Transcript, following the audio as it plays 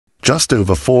just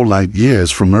over 4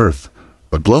 light-years from Earth.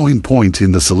 A glowing point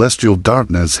in the celestial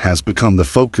darkness has become the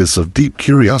focus of deep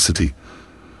curiosity.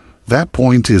 That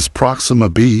point is Proxima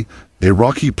B, a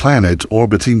rocky planet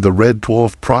orbiting the red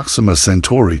dwarf Proxima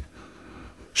Centauri.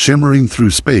 Shimmering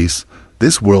through space,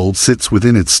 this world sits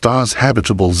within its star's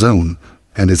habitable zone,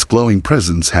 and its glowing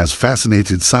presence has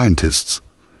fascinated scientists.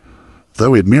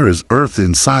 Though it mirrors Earth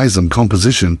in size and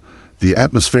composition, the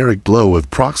atmospheric glow of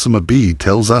Proxima B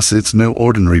tells us it's no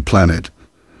ordinary planet.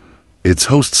 Its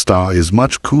host star is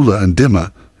much cooler and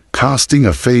dimmer, casting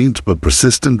a faint but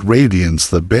persistent radiance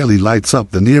that barely lights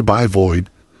up the nearby void.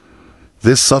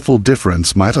 This subtle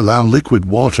difference might allow liquid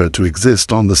water to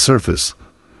exist on the surface.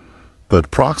 But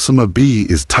Proxima B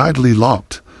is tidally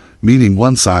locked, meaning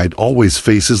one side always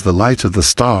faces the light of the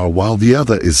star while the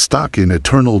other is stuck in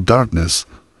eternal darkness.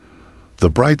 The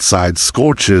bright side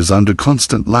scorches under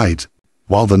constant light,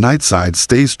 while the night side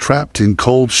stays trapped in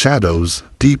cold shadows,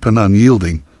 deep and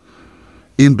unyielding.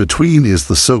 In between is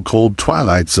the so-called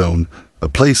twilight zone, a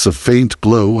place of faint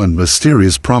glow and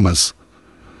mysterious promise.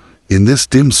 In this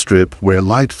dim strip where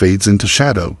light fades into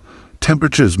shadow,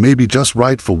 temperatures may be just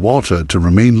right for water to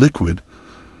remain liquid.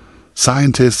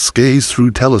 Scientists gaze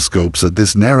through telescopes at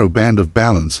this narrow band of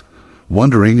balance,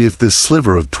 wondering if this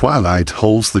sliver of twilight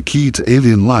holds the key to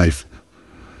alien life.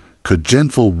 Could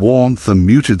gentle warmth and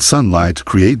muted sunlight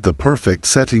create the perfect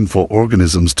setting for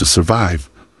organisms to survive?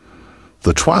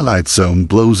 The twilight zone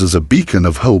glows as a beacon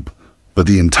of hope, but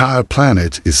the entire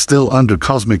planet is still under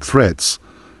cosmic threats.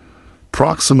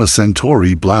 Proxima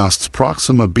Centauri blasts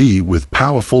Proxima B with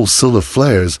powerful solar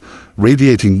flares,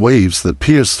 radiating waves that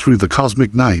pierce through the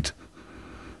cosmic night.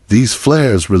 These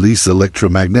flares release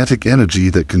electromagnetic energy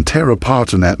that can tear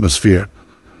apart an atmosphere.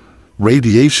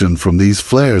 Radiation from these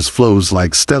flares flows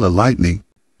like stellar lightning,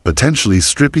 potentially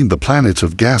stripping the planet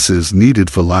of gases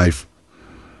needed for life.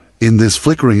 In this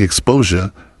flickering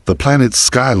exposure, the planet's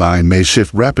skyline may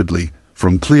shift rapidly,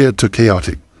 from clear to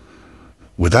chaotic.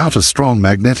 Without a strong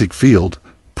magnetic field,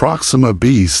 Proxima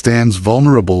B stands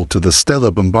vulnerable to the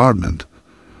stellar bombardment.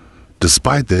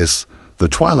 Despite this, the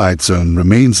twilight zone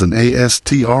remains an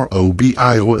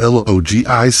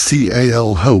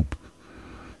astrobiological hope.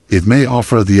 It may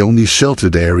offer the only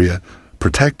sheltered area,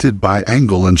 protected by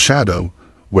angle and shadow,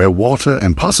 where water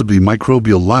and possibly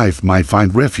microbial life might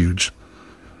find refuge.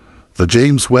 The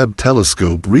James Webb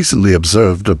Telescope recently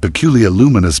observed a peculiar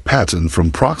luminous pattern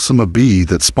from Proxima B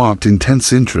that sparked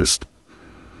intense interest.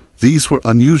 These were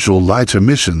unusual light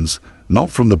emissions, not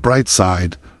from the bright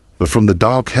side, but from the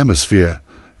dark hemisphere,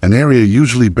 an area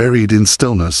usually buried in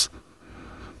stillness.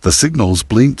 The signals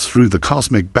blinked through the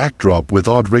cosmic backdrop with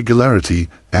odd regularity,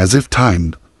 as if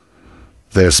timed.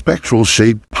 Their spectral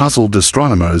shape puzzled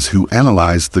astronomers who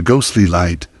analyzed the ghostly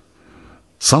light.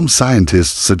 Some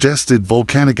scientists suggested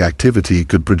volcanic activity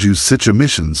could produce such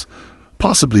emissions,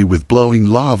 possibly with glowing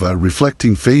lava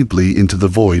reflecting faintly into the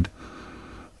void.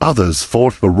 Others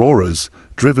thought auroras,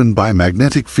 driven by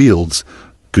magnetic fields,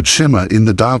 could shimmer in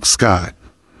the dark sky.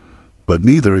 But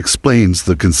neither explains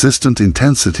the consistent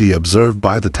intensity observed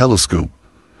by the telescope.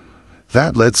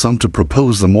 That led some to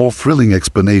propose a more thrilling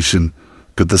explanation.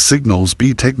 Could the signals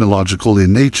be technological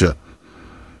in nature?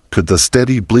 Could the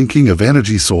steady blinking of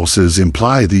energy sources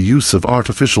imply the use of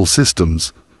artificial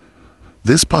systems?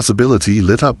 This possibility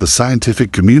lit up the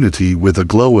scientific community with a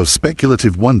glow of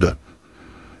speculative wonder.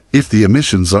 If the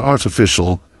emissions are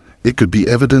artificial, it could be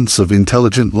evidence of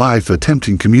intelligent life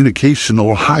attempting communication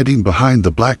or hiding behind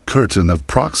the black curtain of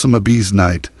Proxima B's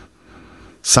night.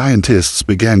 Scientists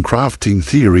began crafting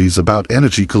theories about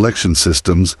energy collection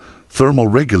systems, thermal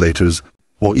regulators,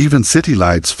 or even city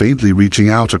lights faintly reaching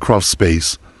out across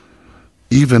space.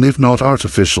 Even if not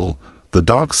artificial, the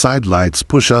dark side lights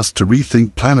push us to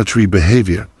rethink planetary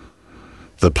behavior.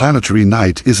 The planetary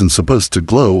night isn't supposed to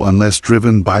glow unless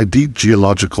driven by deep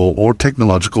geological or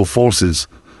technological forces.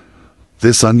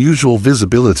 This unusual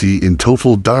visibility in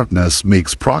total darkness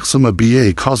makes Proxima B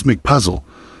a cosmic puzzle.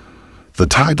 The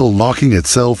tidal locking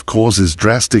itself causes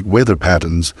drastic weather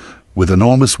patterns, with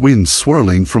enormous winds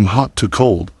swirling from hot to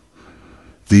cold.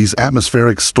 These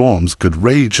atmospheric storms could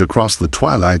rage across the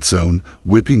twilight zone,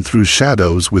 whipping through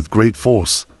shadows with great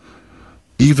force.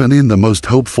 Even in the most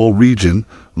hopeful region,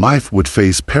 life would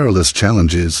face perilous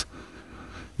challenges.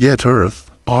 Yet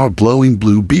Earth, our glowing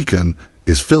blue beacon,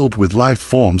 is filled with life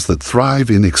forms that thrive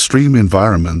in extreme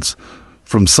environments,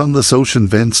 from sunless ocean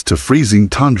vents to freezing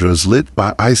tundras lit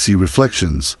by icy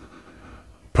reflections.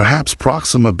 Perhaps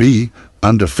Proxima B,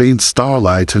 under faint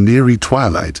starlight and eerie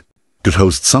twilight, could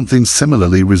host something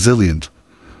similarly resilient.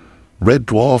 Red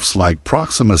dwarfs like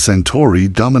Proxima Centauri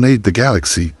dominate the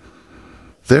galaxy.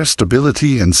 Their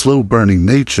stability and slow-burning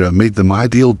nature made them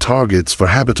ideal targets for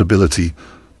habitability,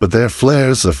 but their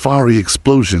flares are fiery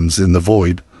explosions in the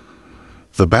void.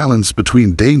 The balance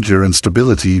between danger and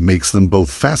stability makes them both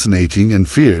fascinating and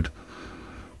feared.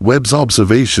 Webb's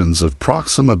observations of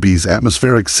Proxima B's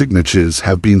atmospheric signatures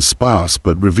have been sparse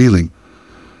but revealing.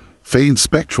 Faint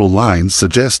spectral lines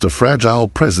suggest a fragile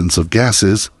presence of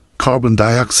gases, carbon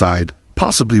dioxide,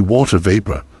 possibly water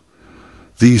vapor.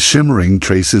 These shimmering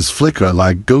traces flicker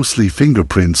like ghostly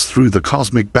fingerprints through the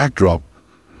cosmic backdrop.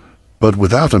 But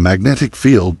without a magnetic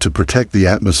field to protect the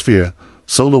atmosphere,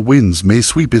 solar winds may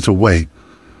sweep it away.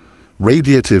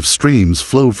 Radiative streams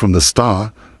flow from the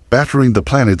star, battering the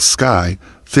planet's sky,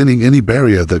 thinning any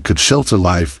barrier that could shelter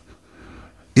life.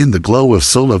 In the glow of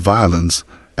solar violence,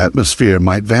 atmosphere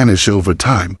might vanish over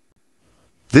time.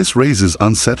 This raises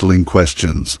unsettling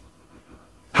questions.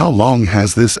 How long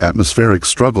has this atmospheric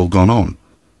struggle gone on?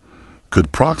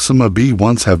 Could Proxima B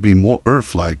once have been more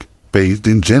Earth-like, bathed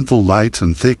in gentle light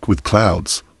and thick with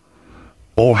clouds?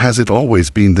 Or has it always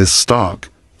been this stark,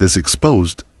 this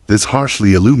exposed, this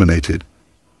harshly illuminated?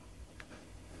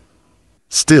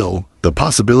 Still, the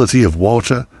possibility of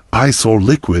water, ice or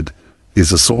liquid,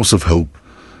 is a source of hope.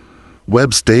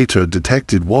 Webb's data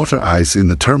detected water ice in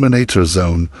the terminator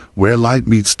zone, where light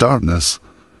meets darkness.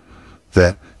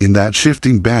 In that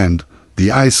shifting band,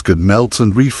 the ice could melt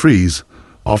and refreeze,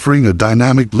 offering a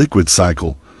dynamic liquid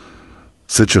cycle.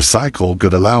 Such a cycle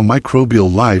could allow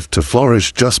microbial life to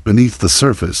flourish just beneath the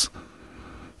surface.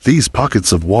 These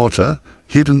pockets of water,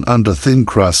 hidden under thin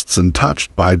crusts and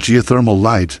touched by geothermal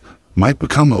light, might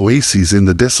become oases in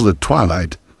the desolate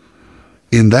twilight.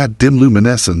 In that dim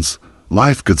luminescence,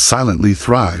 life could silently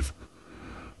thrive.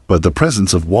 But the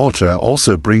presence of water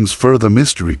also brings further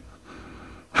mystery.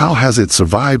 How has it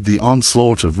survived the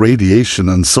onslaught of radiation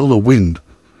and solar wind?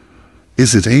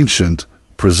 Is it ancient,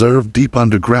 preserved deep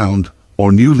underground,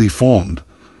 or newly formed?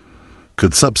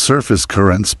 Could subsurface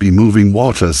currents be moving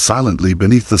water silently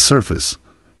beneath the surface?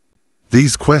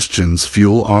 These questions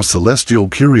fuel our celestial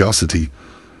curiosity.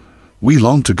 We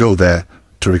long to go there,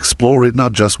 to explore it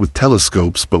not just with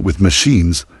telescopes but with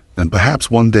machines, and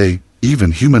perhaps one day,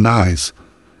 even human eyes.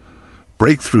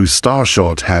 Breakthrough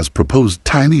Starshot has proposed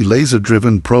tiny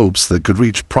laser-driven probes that could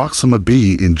reach Proxima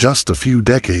B in just a few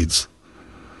decades.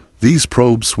 These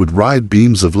probes would ride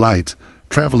beams of light,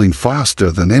 traveling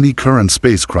faster than any current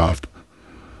spacecraft.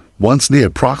 Once near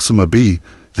Proxima B,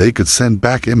 they could send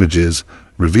back images,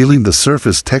 revealing the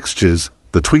surface textures,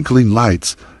 the twinkling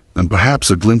lights, and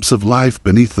perhaps a glimpse of life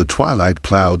beneath the twilight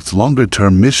clouds.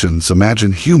 Longer-term missions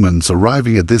imagine humans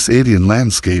arriving at this alien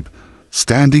landscape,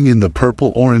 standing in the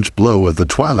purple-orange glow of the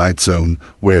twilight zone,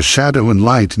 where shadow and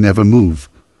light never move.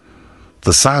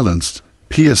 The silence,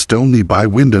 pierced only by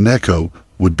wind and echo,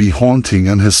 would be haunting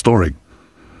and historic.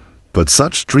 But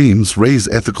such dreams raise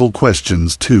ethical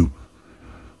questions too.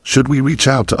 Should we reach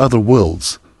out to other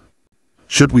worlds?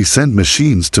 Should we send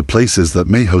machines to places that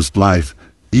may host life,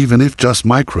 even if just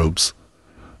microbes?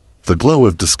 The glow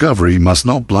of discovery must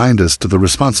not blind us to the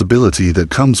responsibility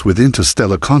that comes with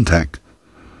interstellar contact.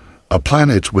 A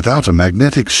planet without a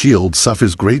magnetic shield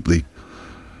suffers greatly.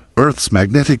 Earth's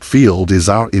magnetic field is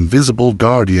our invisible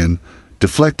guardian,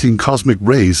 deflecting cosmic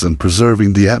rays and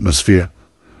preserving the atmosphere.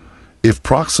 If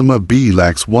Proxima B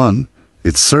lacks one,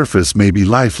 its surface may be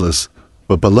lifeless,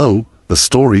 but below, the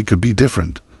story could be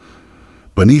different.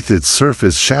 Beneath its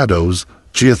surface shadows,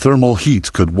 geothermal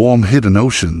heat could warm hidden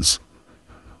oceans.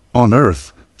 On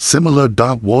Earth, similar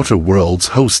dark water worlds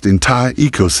host entire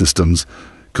ecosystems,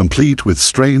 complete with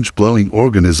strange glowing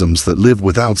organisms that live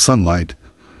without sunlight.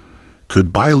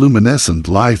 Could bioluminescent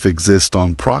life exist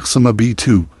on Proxima B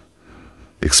too?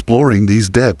 Exploring these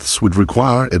depths would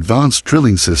require advanced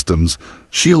drilling systems,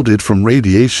 shielded from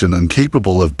radiation and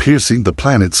capable of piercing the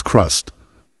planet's crust.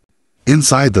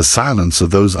 Inside the silence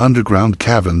of those underground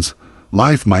caverns,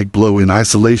 life might glow in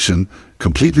isolation,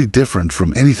 completely different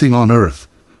from anything on Earth.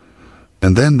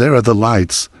 And then there are the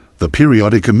lights, the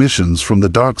periodic emissions from the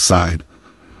dark side.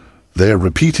 Their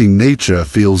repeating nature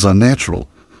feels unnatural.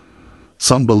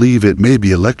 Some believe it may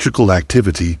be electrical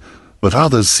activity, but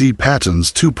others see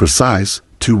patterns too precise,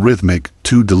 too rhythmic,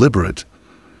 too deliberate.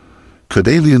 Could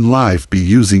alien life be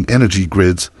using energy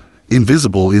grids,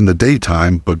 invisible in the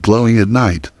daytime but glowing at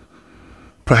night?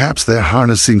 Perhaps they're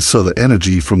harnessing solar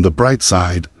energy from the bright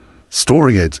side,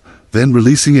 storing it, then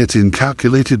releasing it in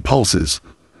calculated pulses.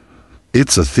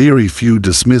 It's a theory few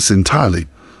dismiss entirely.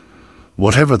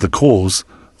 Whatever the cause,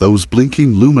 those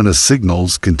blinking luminous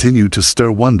signals continue to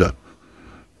stir wonder.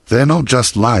 They're not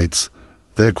just lights,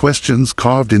 they're questions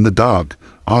carved in the dark,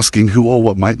 asking who or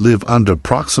what might live under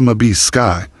Proxima B's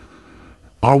sky.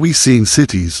 Are we seeing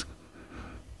cities?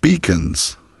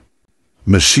 beacons,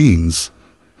 machines,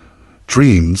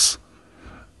 dreams.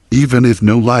 Even if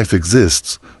no life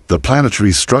exists, the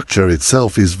planetary structure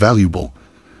itself is valuable.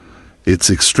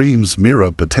 Its extremes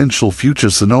mirror potential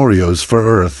future scenarios for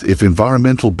Earth if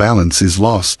environmental balance is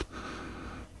lost.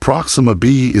 Proxima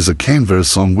B is a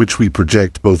canvas on which we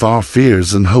project both our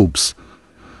fears and hopes.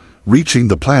 Reaching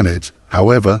the planet,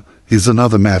 however, is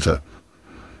another matter.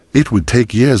 It would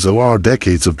take years or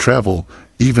decades of travel,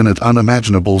 even at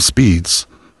unimaginable speeds.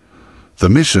 The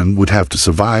mission would have to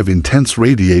survive intense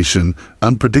radiation,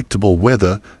 unpredictable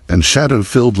weather, and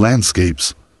shadow-filled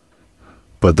landscapes.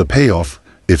 But the payoff,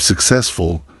 if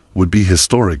successful, would be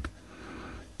historic.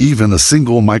 Even a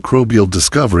single microbial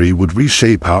discovery would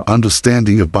reshape our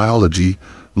understanding of biology,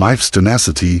 life's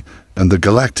tenacity, and the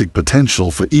galactic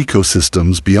potential for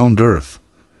ecosystems beyond Earth.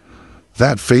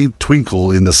 That faint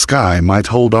twinkle in the sky might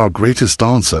hold our greatest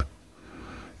answer.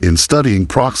 In studying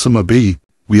Proxima B,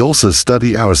 we also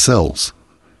study ourselves.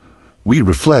 We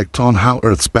reflect on how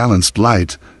Earth's balanced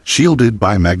light, shielded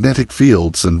by magnetic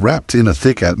fields and wrapped in a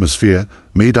thick atmosphere,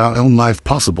 made our own life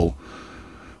possible.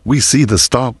 We see the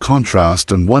stark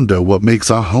contrast and wonder what makes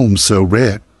our home so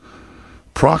rare.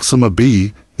 Proxima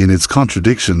B, in its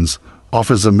contradictions,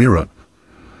 offers a mirror.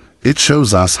 It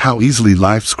shows us how easily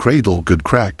life's cradle could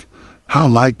crack, how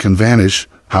light can vanish,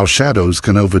 how shadows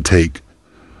can overtake.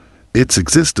 Its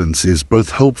existence is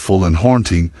both hopeful and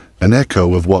haunting, an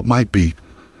echo of what might be.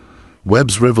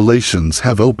 Webb's revelations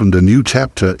have opened a new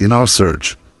chapter in our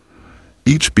search.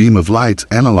 Each beam of light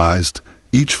analyzed,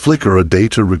 each flicker of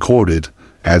data recorded,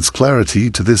 adds clarity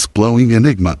to this glowing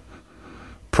enigma.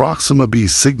 Proxima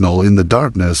B's signal in the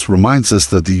darkness reminds us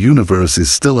that the universe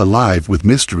is still alive with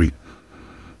mystery.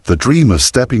 The dream of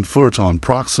stepping foot on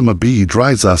Proxima B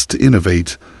drives us to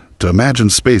innovate, to imagine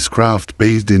spacecraft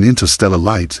bathed in interstellar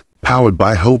light, powered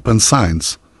by hope and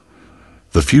science.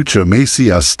 The future may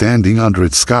see us standing under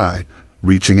its sky,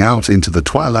 reaching out into the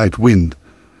twilight wind.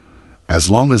 As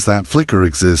long as that flicker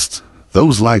exists,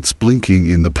 those lights blinking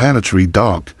in the planetary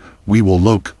dark, we will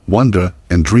look, wonder,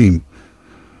 and dream.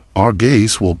 Our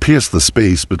gaze will pierce the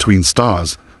space between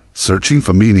stars, searching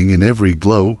for meaning in every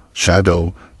glow,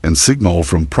 shadow, and signal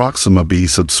from Proxima B.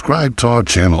 Subscribe to our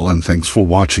channel and thanks for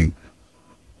watching.